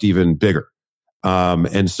 except even bigger.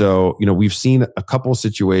 And so, we've seen a couple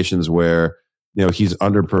situations where, he's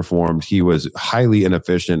underperformed. He was highly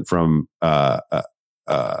inefficient from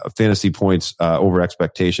fantasy points over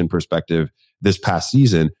expectation perspective this past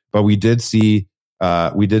season, but we did see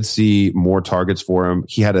more targets for him.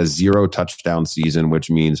 He had a 0 touchdown season, which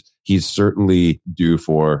means he's certainly due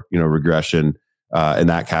for, regression in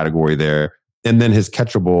that category there. And then his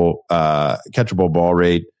catchable ball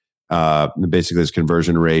rate, basically his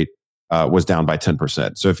conversion rate, was down by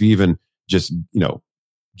 10%. So if you even just,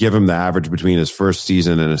 give him the average between his first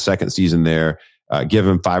season and his second season there, give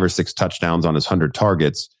him 5 or 6 touchdowns on his 100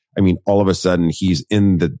 targets. I mean, all of a sudden he's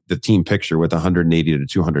in the team picture with 180 to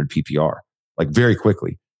 200 PPR. Like very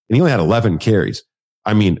quickly. And he only had 11 carries.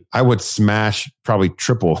 I mean, I would smash probably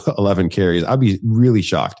triple 11 carries. I'd be really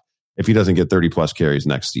shocked if he doesn't get 30 plus carries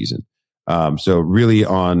next season. So really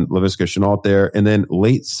on Laviska Shenault there. And then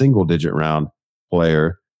late single digit round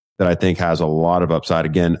player that I think has a lot of upside.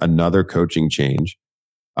 Again, another coaching change,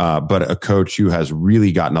 but a coach who has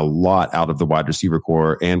really gotten a lot out of the wide receiver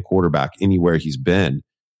core and quarterback anywhere he's been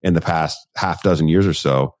in the past half dozen years or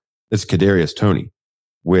so. It's Kadarius Toney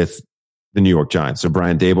with the New York Giants. So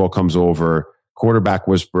Brian Daboll comes over, quarterback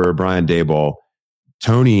whisperer, Brian Daboll.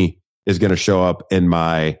 Toney is going to show up in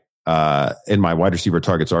my wide receiver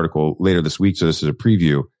targets article later this week. So this is a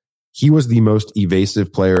preview. He was the most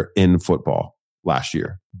evasive player in football last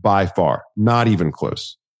year by far, not even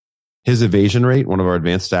close. His evasion rate, one of our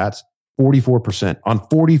advanced stats, 44% on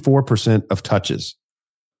 44% of touches.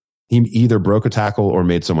 He either broke a tackle or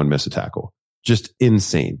made someone miss a tackle. Just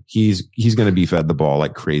insane. He's going to be fed the ball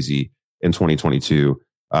like crazy in 2022.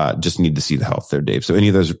 Just need to see the health there, Dave. So any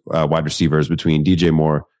of those wide receivers between DJ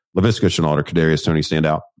Moore, Laviska Shenault, or Kadarius Toney stand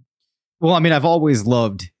out? Well, I mean, I've always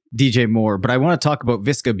loved DJ Moore, but I want to talk about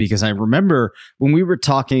Viska because I remember when we were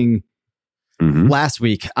talking last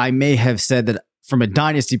week, I may have said that from a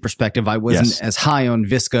dynasty perspective, I wasn't as high on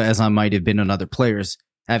Viska as I might have been on other players.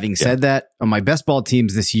 Having said that, on my best ball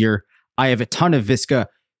teams this year, I have a ton of Viska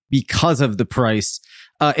because of the price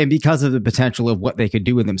and because of the potential of what they could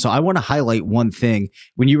do with him. So I want to highlight one thing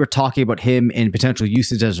when you were talking about him and potential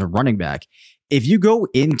usage as a running back. If you go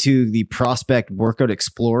into the Prospect Workout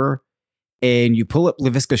Explorer and you pull up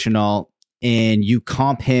Laviska Shenault and you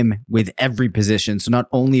comp him with every position, so not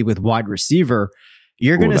only with wide receiver,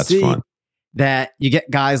 you're going to see that you get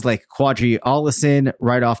guys like Quadri Allison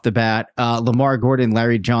right off the bat, Lamar Gordon,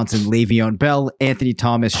 Larry Johnson, Le'Veon Bell, Anthony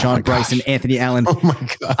Thomas, Sean Bryson, Anthony Allen,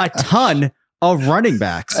 a ton of running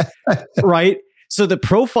backs, right? So the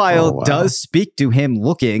profile does speak to him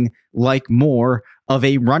looking like more of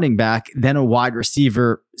a running back than a wide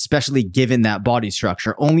receiver, especially given that body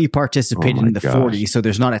structure. Only participated in the 40, so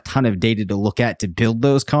there's not a ton of data to look at to build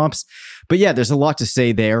those comps. But yeah, there's a lot to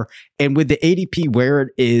say there. And with the ADP where it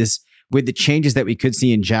is, with the changes that we could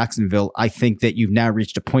see in Jacksonville, I think that you've now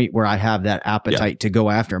reached a point where I have that appetite to go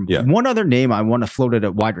after him. Yeah. One other name I want to float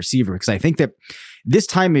at wide receiver, because I think that this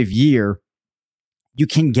time of year, you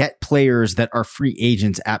can get players that are free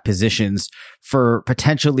agents at positions for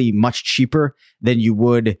potentially much cheaper than you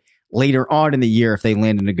would later on in the year if they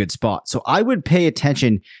land in a good spot. So I would pay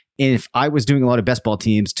attention, if I was doing a lot of best ball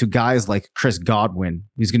teams, to guys like Chris Godwin,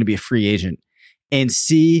 who's going to be a free agent, and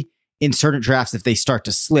see in certain drafts, if they start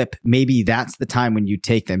to slip, maybe that's the time when you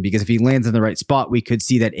take them. Because if he lands in the right spot, we could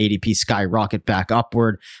see that ADP skyrocket back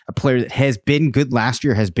upward. A player that has been good last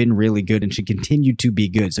year, has been really good, and should continue to be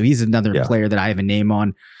good. So he's another player that I have a name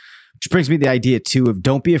on. Which brings me the idea too of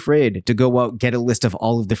don't be afraid to go out, get a list of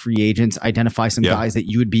all of the free agents, identify some guys that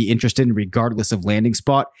you would be interested in regardless of landing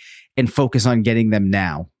spot, and focus on getting them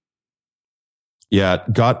now. Yeah,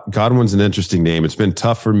 Godwin's an interesting name. It's been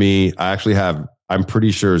tough for me. I actually have, I'm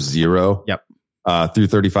pretty sure, 0 through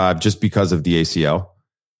 35 just because of the ACL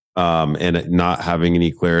and not having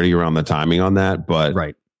any clarity around the timing on that. But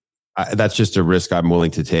that's just a risk I'm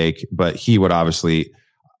willing to take. But he would obviously,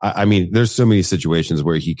 I mean, there's so many situations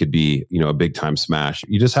where he could be, a big time smash.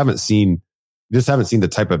 You just haven't seen the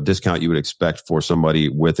type of discount you would expect for somebody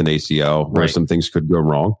with an ACL where some things could go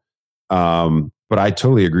wrong. But I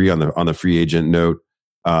totally agree on the free agent note.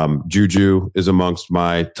 Juju is amongst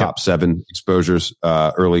my top 7 exposures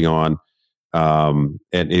early on. And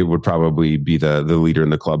it would probably be the leader in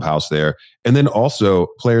the clubhouse there. And then also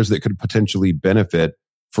players that could potentially benefit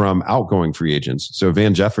from outgoing free agents. So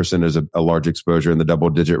Van Jefferson is a large exposure in the double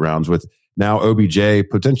digit rounds, with now OBJ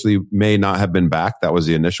potentially may not have been back. That was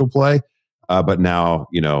the initial play. But now,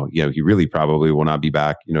 he really probably will not be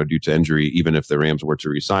back, due to injury, even if the Rams were to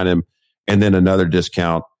re-sign him. And then another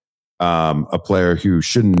discount, a player who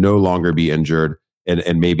should no longer be injured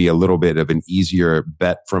and maybe a little bit of an easier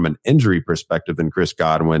bet from an injury perspective than Chris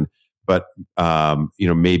Godwin. But,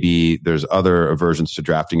 maybe there's other aversions to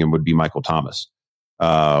drafting him, would be Michael Thomas.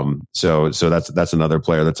 So that's another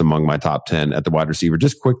player that's among my top 10 at the wide receiver.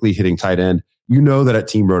 Just quickly hitting tight end. That at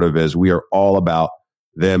Team RotoViz, we are all about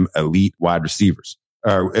them elite wide receivers,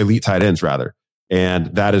 or elite tight ends rather. And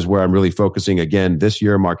that is where I'm really focusing again this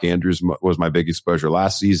year. Mark Andrews was my big exposure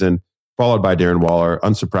last season, followed by Darren Waller.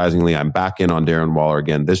 Unsurprisingly, I'm back in on Darren Waller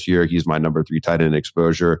again this year. He's my number 3 tight end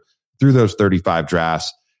exposure through those 35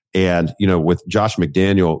 drafts. And, with Josh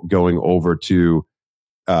McDaniel going over to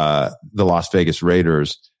the Las Vegas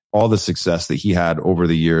Raiders, all the success that he had over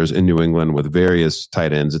the years in New England with various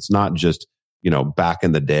tight ends, it's not just, back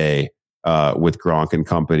in the day with Gronk and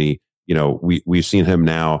company. We've seen him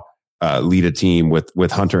now lead a team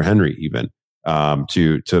with Hunter Henry even.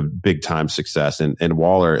 to big time success. And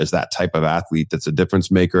Waller is that type of athlete that's a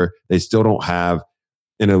difference maker. They still don't have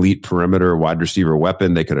an elite perimeter wide receiver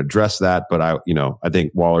weapon. They could address that, but I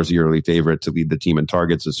think Waller's the early favorite to lead the team in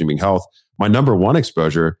targets, assuming health. My number one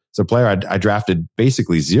exposure is a player I drafted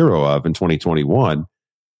basically zero of in 2021,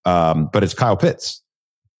 but it's Kyle Pitts.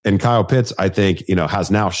 And Kyle Pitts, I think,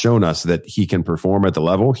 has now shown us that he can perform at the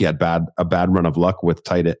level. He had a bad run of luck with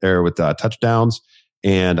touchdowns,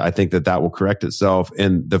 and I think that will correct itself.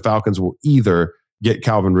 And the Falcons will either get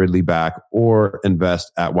Calvin Ridley back or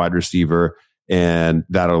invest at wide receiver. And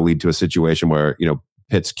that'll lead to a situation where,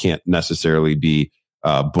 Pitts can't necessarily be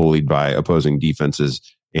bullied by opposing defenses.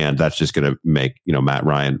 And that's just going to make, Matt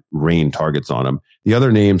Ryan rain targets on him. The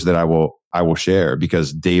other names that I will share,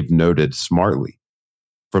 because Dave noted smartly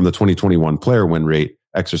from the 2021 player win rate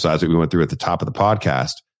exercise that we went through at the top of the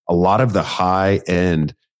podcast, a lot of the high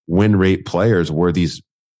end win rate players were these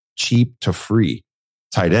cheap to free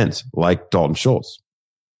tight ends like Dalton Schultz,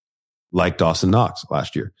 like Dawson Knox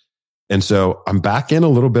last year. And so I'm back in a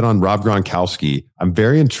little bit on Rob Gronkowski. I'm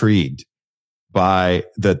very intrigued by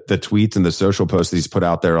the tweets and the social posts that he's put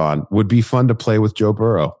out there on would be fun to play with Joe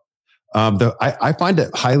Burrow. I find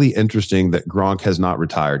it highly interesting that Gronk has not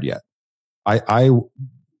retired yet. I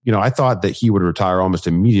thought that he would retire almost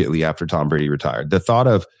immediately after Tom Brady retired. The thought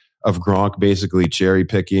of Gronk basically cherry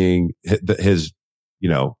picking his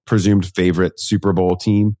presumed favorite Super Bowl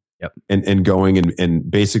team. Yep. And going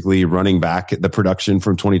and basically running back the production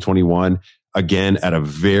from 2021 again at a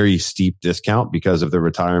very steep discount because of the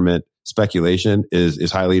retirement speculation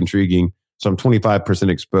is highly intriguing. So I'm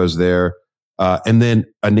 25% exposed there. And then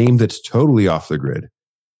a name that's totally off the grid,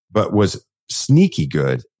 but was sneaky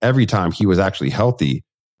good every time he was actually healthy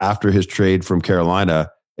after his trade from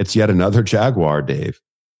Carolina. It's yet another Jaguar, Dave.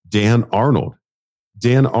 Dan Arnold.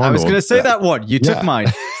 I was going to say that one. You took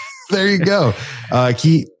mine. There you go.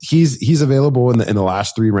 He's available in the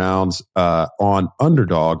last 3 rounds on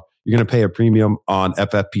Underdog. You're going to pay a premium on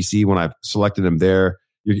FFPC when I've selected him there.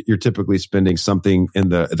 You're typically spending something in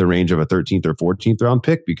the range of a 13th or 14th round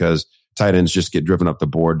pick because tight ends just get driven up the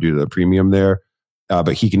board due to the premium there.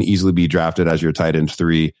 But he can easily be drafted as your tight end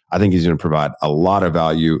 3. I think he's going to provide a lot of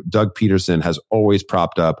value. Doug Peterson has always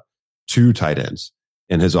propped up 2 tight ends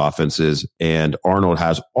in his offenses, and Arnold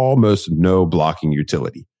has almost no blocking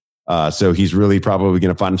utility. So he's really probably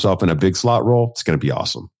going to find himself in a big slot role. It's going to be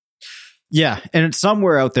awesome. Yeah. And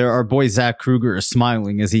somewhere out there, our boy Zach Kruger is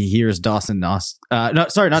smiling as he hears Dawson Knox.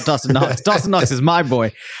 Not Dawson Knox. Dawson Knox is my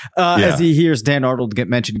boy. As he hears Dan Arnold get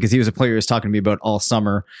mentioned, because he was a player he was talking to me about all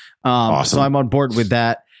summer. Awesome. So I'm on board with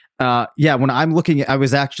that. When I'm looking at, I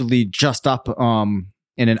was actually just up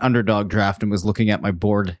in an Underdog draft and was looking at my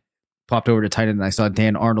board, popped over to tight end, and I saw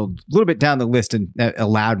Dan Arnold a little bit down the list, and that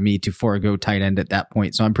allowed me to forego tight end at that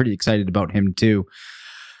point. So I'm pretty excited about him too.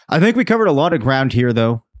 I think we covered a lot of ground here,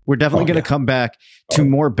 though. We're definitely going to come back to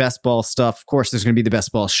more best ball stuff. Of course, there's going to be the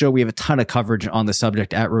best ball show. We have a ton of coverage on the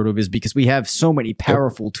subject at RotoViz because we have so many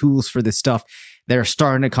powerful tools for this stuff that are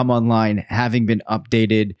starting to come online, having been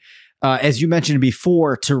updated. As you mentioned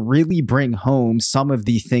before, to really bring home some of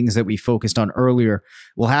the things that we focused on earlier,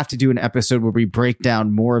 we'll have to do an episode where we break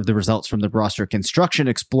down more of the results from the Roster Construction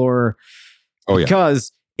Explorer.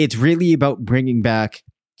 Because it's really about bringing back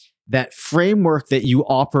that framework that you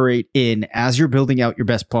operate in as you're building out your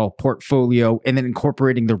best ball portfolio and then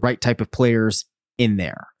incorporating the right type of players in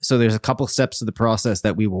there. So there's a couple steps of the process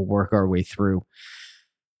that we will work our way through.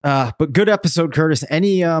 But good episode, Curtis.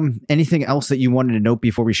 Anything else that you wanted to note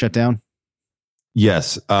before we shut down?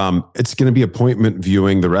 Yes. It's going to be appointment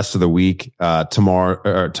viewing the rest of the week.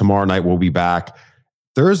 Tomorrow night we'll be back.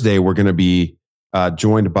 Thursday, we're going to be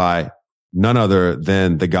joined by none other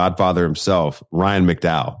than the Godfather himself, Ryan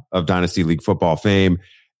McDowell of Dynasty League Football fame.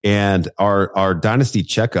 And our Dynasty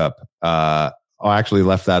checkup, I actually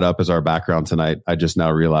left that up as our background tonight. I just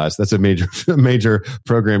now realized that's a major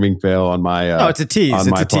programming fail on my it's a tease. On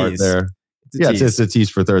my part there. It's a tease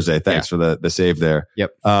for Thursday. Thanks for the save there.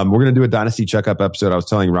 Yep. We're going to do a Dynasty checkup episode. I was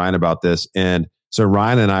telling Ryan about this. And so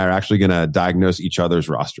Ryan and I are actually going to diagnose each other's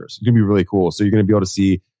rosters. It's going to be really cool. So you're going to be able to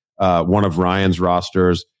see one of Ryan's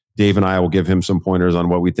rosters. Dave and I will give him some pointers on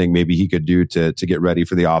what we think maybe he could do to get ready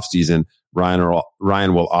for the offseason.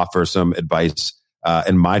 Ryan will offer some advice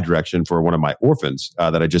in my direction for one of my orphans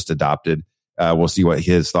that I just adopted. We'll see what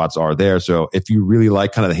his thoughts are there. So if you really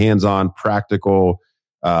like kind of the hands-on, practical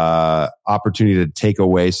opportunity to take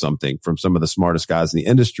away something from some of the smartest guys in the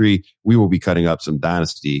industry, we will be cutting up some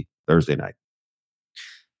Dynasty Thursday night.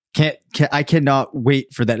 I cannot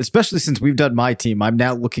wait for that, especially since we've done my team. I'm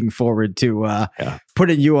now looking forward to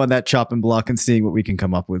putting you on that chopping block and seeing what we can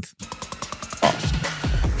come up with.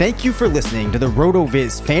 Awesome. Thank you for listening to the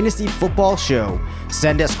RotoViz Fantasy Football Show.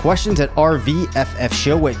 Send us questions at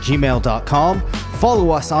rvffshow@gmail.com. Follow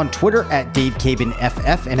us on Twitter at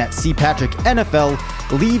DaveCabinFF and at CPatrickNFL.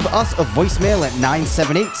 Leave us a voicemail at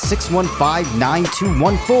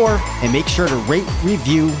 978-615-9214 and make sure to rate,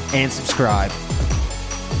 review, and subscribe.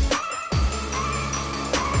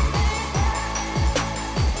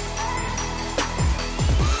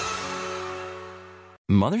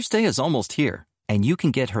 Mother's Day is almost here, and you can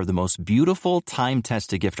get her the most beautiful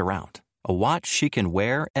time-tested gift around. A watch she can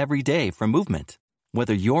wear every day from Movement.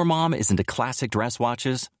 Whether your mom is into classic dress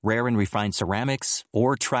watches, rare and refined ceramics,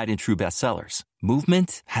 or tried-and-true bestsellers,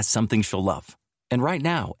 Movement has something she'll love. And right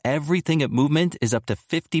now, everything at Movement is up to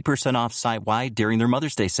 50% off site-wide during their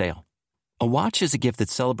Mother's Day sale. A watch is a gift that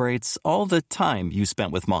celebrates all the time you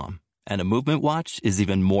spent with mom. And a Movement watch is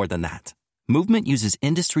even more than that. Movement uses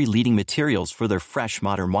industry-leading materials for their fresh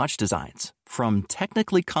modern watch designs, from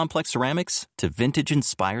technically complex ceramics to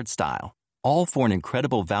vintage-inspired style, all for an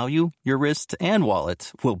incredible value your wrist and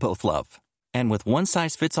wallet will both love. And with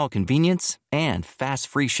one-size-fits-all convenience and fast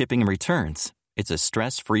free shipping and returns, it's a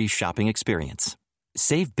stress-free shopping experience.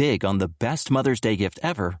 Save big on the best Mother's Day gift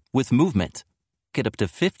ever with Movement. Get up to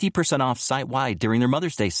 50% off site-wide during their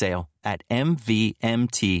Mother's Day sale at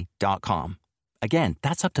MVMT.com. Again,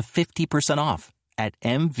 that's up to 50% off at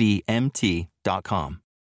MVMT.com.